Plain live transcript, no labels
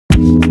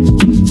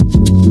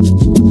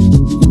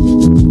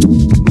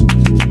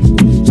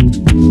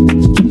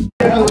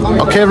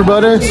Hey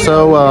everybody,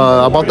 so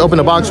I'm about to open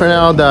a box right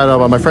now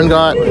that my friend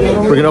got.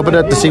 We're gonna open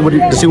it to see what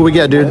we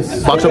get, dude.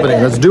 Box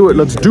opening. Let's do it.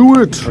 Let's do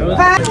it.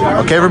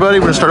 Okay, everybody,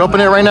 we're gonna start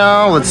opening it right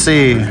now. Let's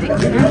see.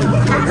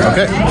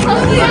 Okay.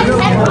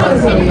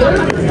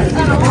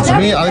 To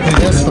me, I like to do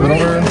this. Flip it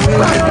over.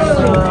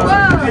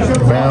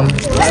 Bam.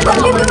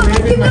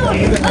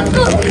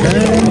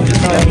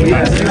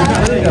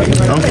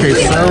 Okay,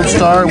 so let's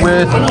start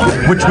with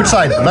which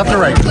side? Left or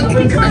right?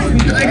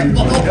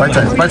 Right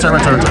side. Right side.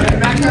 Right side. Right side.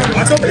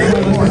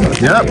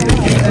 Yep.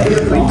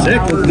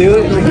 Sick, let's do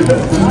it.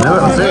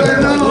 Let's see.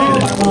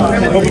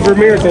 Hoping for a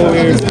miracle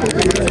here.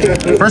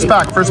 First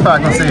pack, let's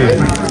see.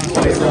 2,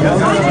 3,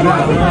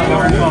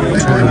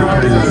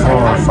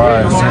 4,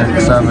 5,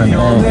 6, 7, 8,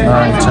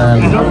 9,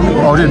 10.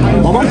 Oh, dude.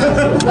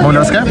 Oh,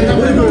 no, okay?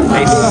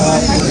 Nice.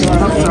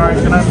 Sorry,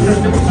 can I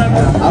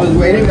was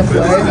waiting to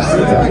play. I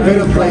could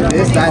have played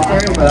that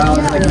turn, but I was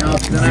like, no,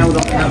 then I would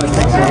only have a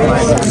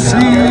 6.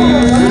 See.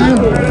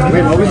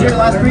 Wait, what was your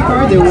last 3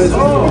 cards? It was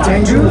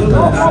Tengu?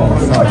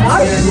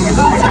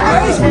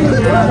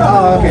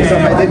 Oh, okay, so I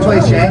did play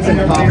Shanks and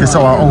Pop. Okay,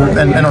 so,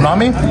 and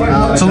Onami?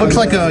 So it looks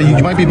like you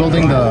might be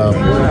building the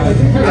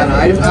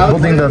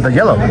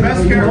yellow.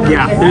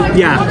 Yeah.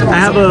 I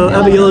have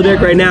a yellow deck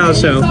right now,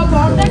 so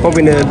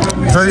hoping to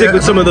stick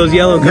with some of those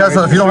yellow cards. Yeah,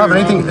 so if you don't have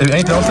anything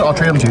else, I'll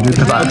trade them to you, dude.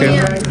 Because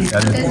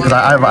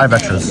I have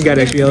extras. You got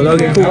extra yellow.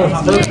 Okay, cool.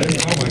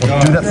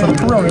 We'll do that for the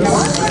Coronas.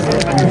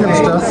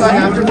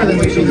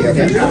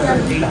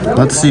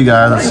 Let's see,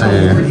 guys. Let's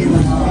see.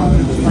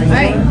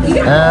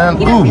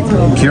 And ooh,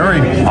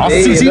 Curie.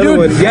 Awesome. See,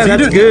 dude. Yeah,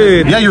 that's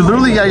good. Yeah, you're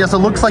literally so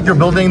it looks like you're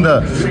building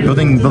the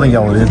building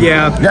yellow, dude.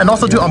 Yeah. Yeah, and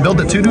also too, build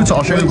it too, dude. So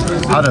I'll show you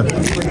how to build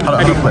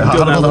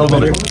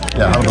it.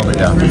 Yeah, how to build it.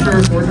 Yeah.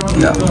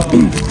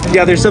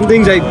 Yeah, there's some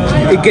things it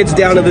gets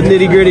down to the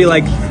nitty gritty.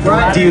 Like,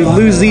 do you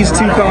lose these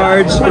 2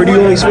 cards, or do you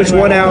only switch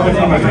 1 out?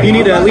 You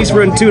need to at least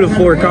run 2 to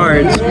 4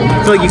 cards.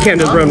 I feel like you can't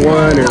just run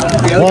 1 or.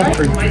 Well,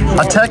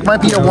 a tech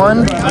might be a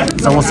 1,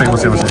 so we'll see.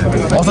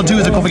 Also, too,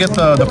 is it cool if we get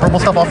the purple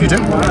stuff off you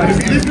too?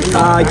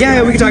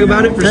 Yeah, we can talk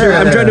about it for sure.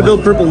 I'm trying to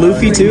build purple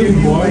Luffy too,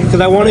 because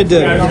I wanted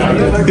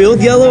to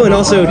build yellow and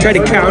also try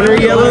to counter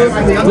yellow.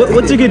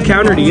 What's a good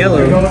counter to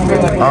yellow?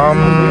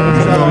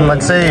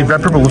 Let's say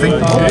red purple Luffy.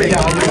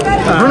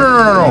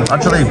 No.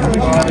 Actually,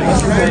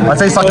 I'd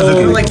say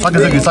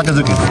Sakazuki.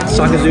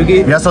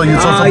 Sakazuki? Yeah, so you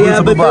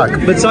blue black.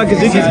 But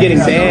Sakazuki's getting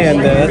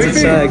banned. That's what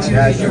sucks.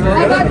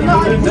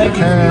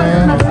 Okay.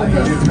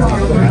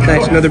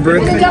 Nice, another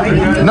brick.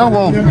 No,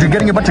 well, you're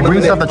getting a bunch of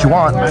green stuff that you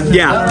want.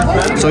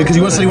 Yeah. So, because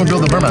you want to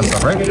build the merman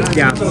stuff, right?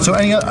 Yeah. So,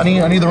 any of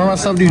the merman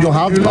stuff you don't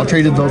have, I'll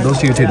trade those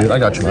to you too, dude. I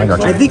got you.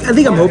 I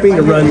think I'm hoping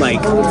to run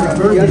like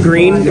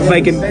green if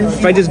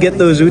I just get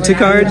those Uta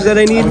cards that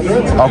I need.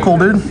 Oh, cool,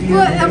 dude.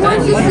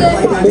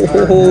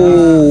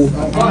 Oh.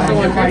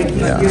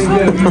 Yeah.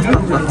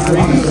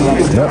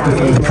 Yep.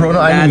 The Prona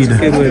I need.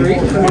 That's a good one.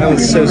 That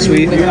was so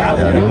sweet. Yeah,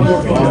 dude.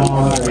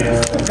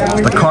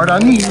 The card I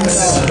need.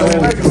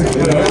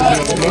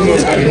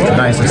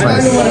 Nice. Let's see.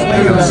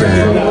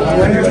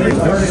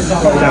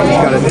 That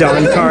one's got a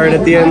Dawn card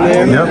at the end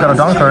there. Yep, got a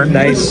Dawn card.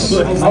 Nice.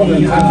 Yeah,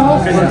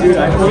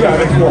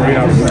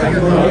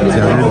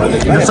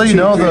 just so you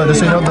know,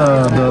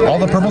 all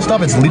the purple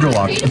stuff, it's leader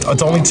lock.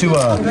 It's only to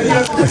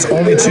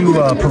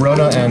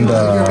Perona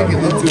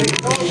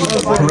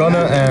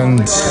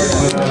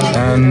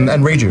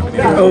and Reiju.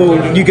 Oh,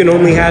 you can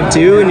only have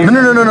 2? And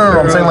No.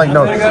 I'm saying like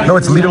no,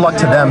 it's leader lock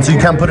to them, so you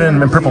can't put it in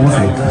purple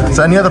Luffy.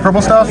 So any other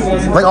purple stuff,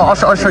 like I'll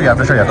show you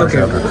after. Okay.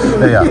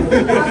 Yeah.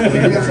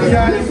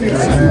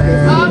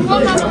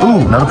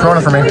 Ooh, another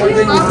Perona for me.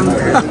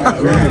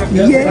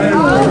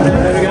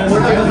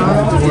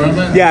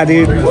 Yeah,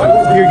 dude.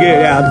 You're good,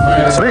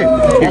 yeah. Sweet.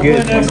 You're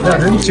good. Yeah,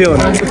 dude.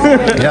 Chilling.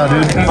 Yeah,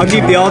 dude. I'll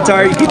keep the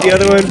altar, you keep the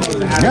other one.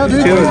 Yeah,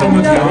 dude. Chilling.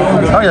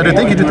 Oh yeah, dude.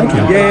 Thank you.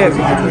 Yeah.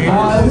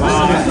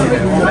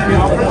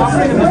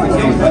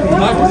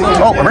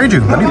 Oh, I raid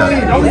you. I need that.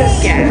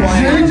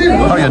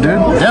 Oh yeah, dude.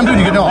 Damn, dude,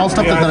 you get all the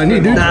stuff that I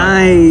need, dude.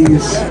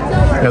 Nice.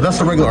 Yeah, that's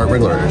the regular art.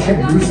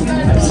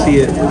 See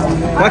it.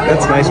 What?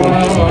 That's a nice one.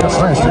 That's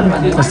nice, dude.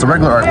 That's the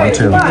regular art one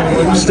too.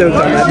 I'm stoked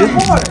on that.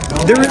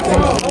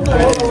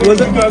 Was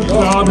it?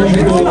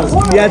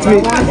 Yeah, it's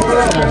me.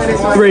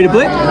 Ready to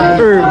play?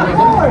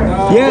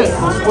 Yeah.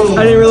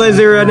 I didn't realize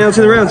they were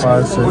announcing the rounds.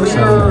 5, 6,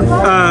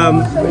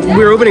 7.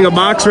 We're opening a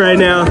box right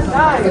now.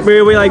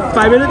 We're wait like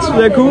 5 minutes. Is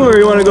that cool, or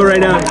you want to go right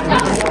now?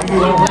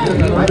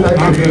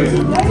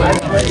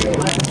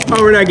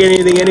 Oh, we're not getting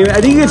anything anyway.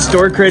 I think you get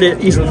store credit.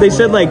 They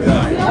said like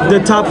the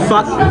top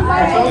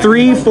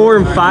 3, 4,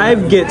 and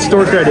 5 get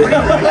store credit.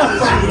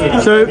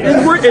 So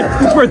it's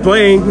worth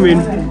playing. I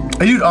mean.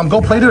 Hey, dude, go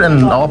play, dude,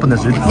 and I'll open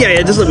this, dude.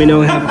 Yeah, just let me know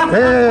what happens.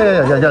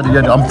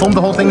 Yeah. I'm filming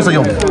the whole thing, so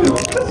you'll.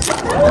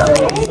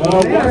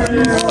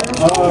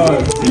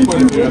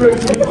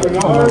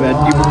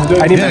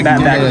 I need that back.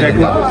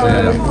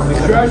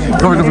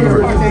 Go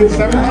for it.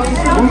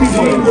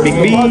 Big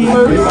B.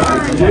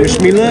 Wish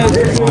me luck.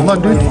 Good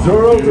luck, dude.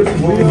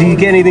 Do you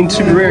get anything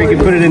super rare? You can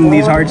put it in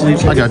these hard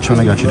sleeves. I got you,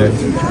 dude.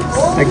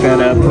 Like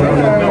that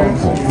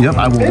Corona. Yep,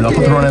 I will, dude. I'll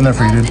put the Corona in there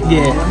for you, dude.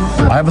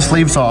 Yeah. I have a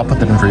sleeve, so I'll put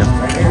that in for you.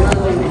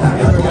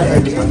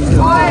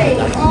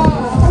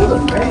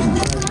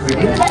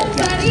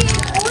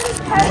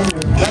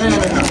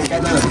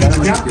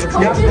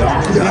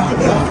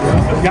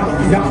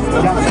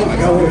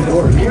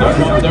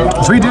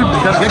 Sweet, dude.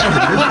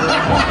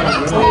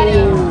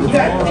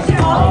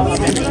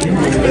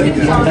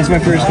 That's my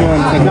first one.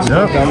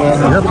 Yep.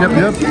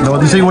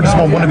 No, you say you just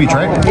want one of each,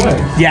 right?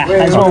 Yeah,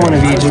 I just want one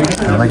of each.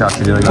 I got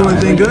you, dude.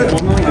 Anything good?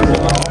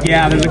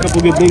 Yeah, there's a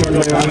couple good things in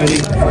there already.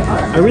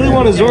 I really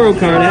want a Zoro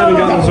card. I haven't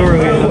gotten a Zoro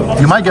yet.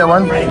 You might get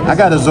one. I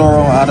got a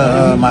Zoro out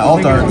of my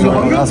Alt-Art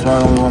Zoro. That's the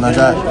only one I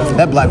got.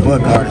 That Black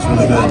Blood card is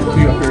really good.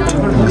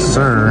 Yes,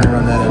 sir.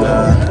 Run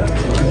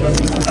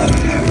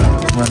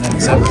that in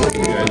December.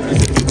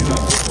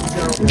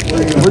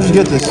 Where'd you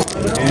get this?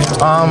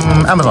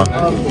 Amazon.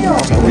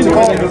 What's it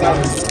called?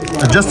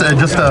 Just a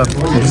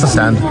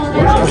stand.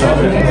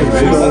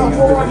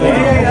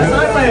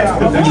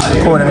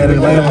 Recording it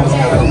later.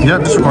 Yep,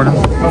 just recording.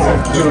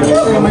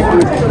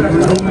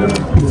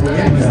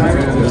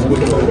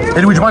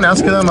 Hey, would you mind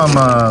asking them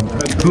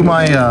who am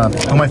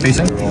I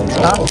facing? Would you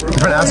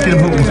mind asking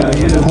them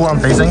who I'm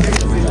facing? I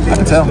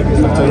can tell.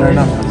 I'll tell you right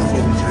now.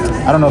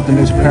 I don't know if the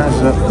news parents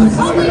is up.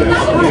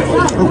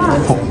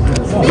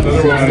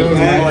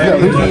 Yeah,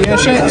 Luffy and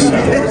Shanks.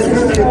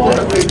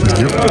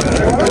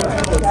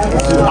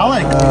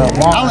 Alec.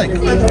 Oh, wait.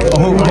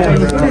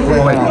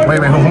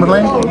 Who am I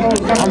playing?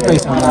 I'm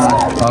facing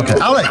Okay,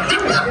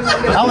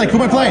 Alec, who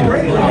am I playing?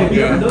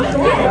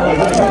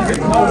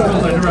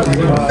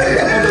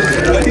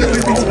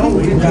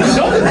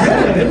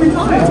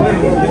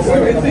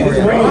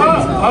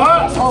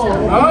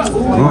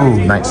 Ooh,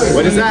 nice.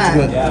 What is that?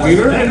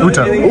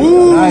 Uta.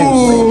 Ooh. Nice.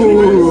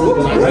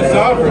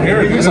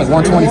 It's like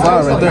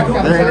 125 right there.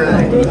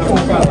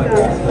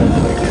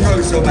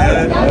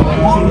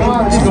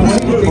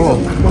 Cool.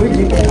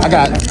 I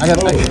got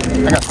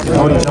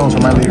Cody Jones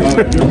from my league.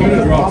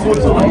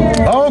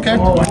 Oh, okay.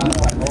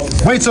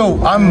 Wait, so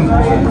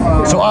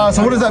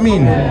what does that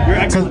mean?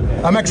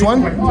 I'm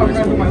X1?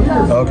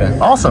 Okay,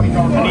 awesome.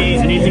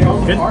 Anything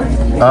good?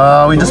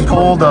 We just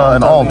pulled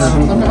an alt.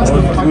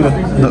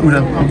 The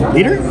Uda.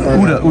 Leader?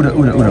 Uda.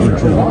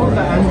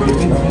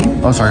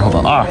 Oh, sorry, hold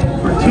on.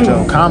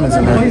 So comments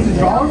in there.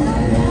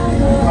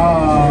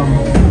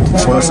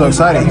 Well, it's so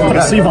exciting. Put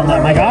a sleeve on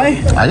that, my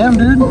guy. I am,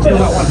 dude.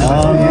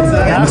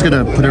 I'm just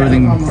gonna put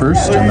everything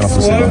first, and then I'll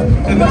put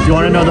it. Do you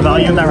want to know the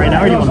value of that right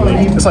now, or do you want to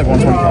wait? It's like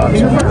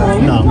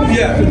 125. No.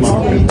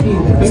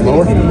 It's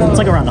lower. It's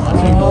like around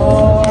 100.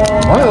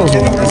 One of those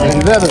is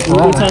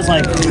Ulta's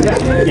like,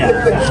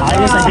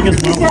 highest I think is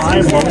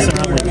 105, lowest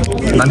around like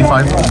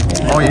 95.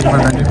 Oh,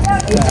 85, 90.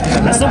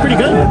 That's still pretty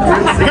good.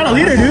 They got a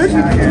leader, dude.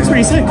 It's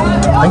pretty sick.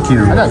 Thank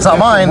you. It's not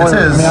mine, it's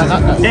his.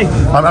 Hey,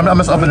 I'm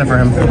just upping it for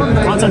him.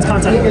 content's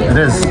content. It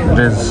is.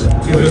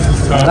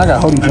 I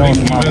got Cody Jones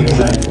from my league.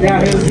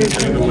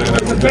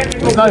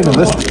 It's not even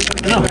listed.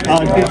 No,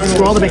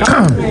 scroll the back up.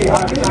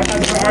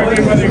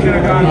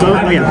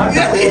 Oh, yeah.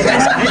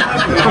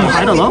 From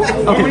high to low?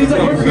 Okay.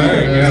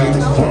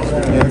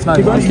 Yeah, it's not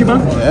Keep going, keep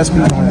going. Yeah, SP on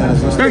there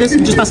is listed. There it is.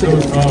 Just pass it.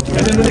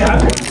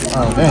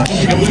 Oh, damn.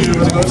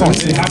 It's only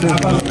 62.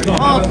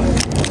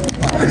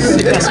 I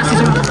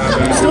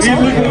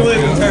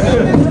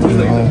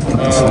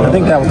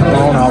think that was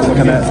Corona I was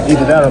looking at.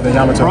 Either that or the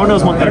Yamato.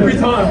 Corona's 130.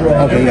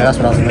 Okay, yeah, that's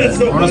what I was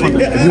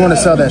looking at. If you want to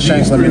sell that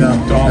Shanks, let me know.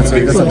 That's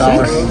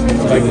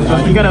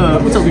 $1. You got a,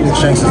 what's up?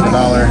 Shanks is $1.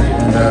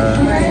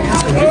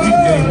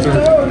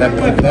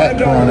 And that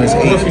Corona is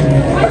 $8.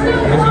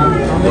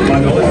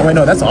 Oh, wait,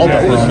 no, that's Alta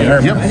Corona.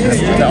 Yep.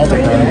 The Alta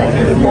Corona.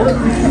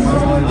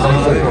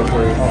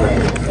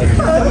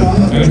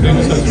 You're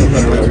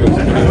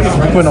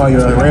putting all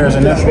your rares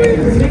in there.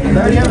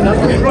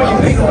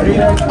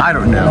 I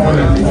don't know.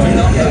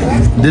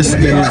 This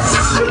is...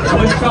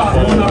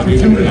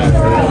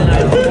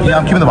 Yeah,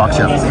 I'm keeping the box,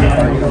 yeah.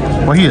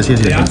 Well, he is.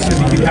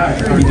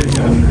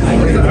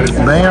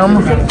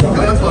 Bam.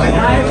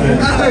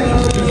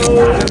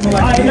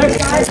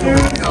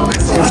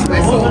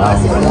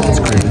 That's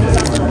great.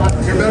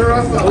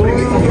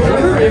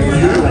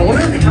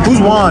 Who's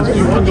Juan?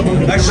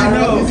 Actually,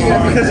 no.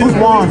 Who's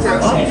Juan?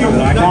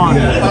 Juan.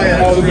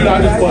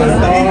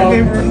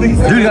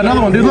 Dude, you got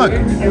another one, dude. Look,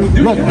 dude.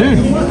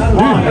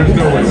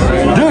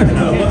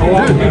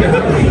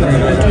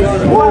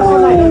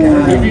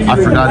 I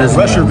forgot his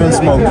Pressure been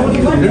smoked.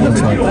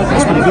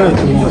 That's pretty good.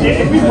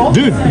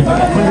 dude.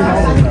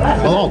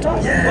 Alt.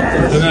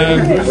 And then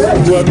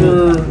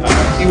whoever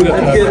he would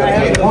have to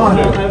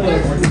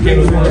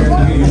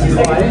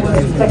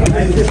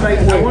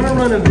I want to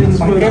run a Vince.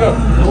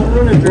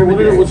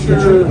 What's your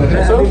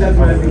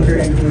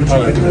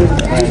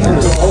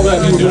all that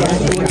you do?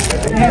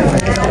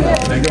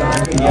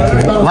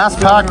 last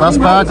pack. Let's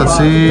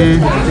see.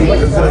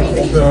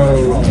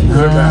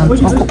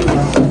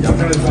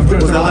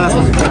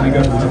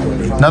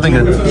 Nothing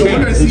good.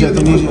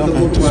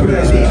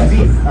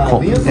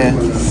 Cool. Yeah.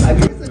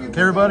 Okay,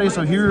 everybody,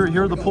 so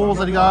here are the pulls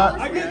that he got.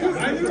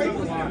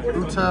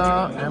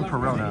 Uta and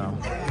Perona.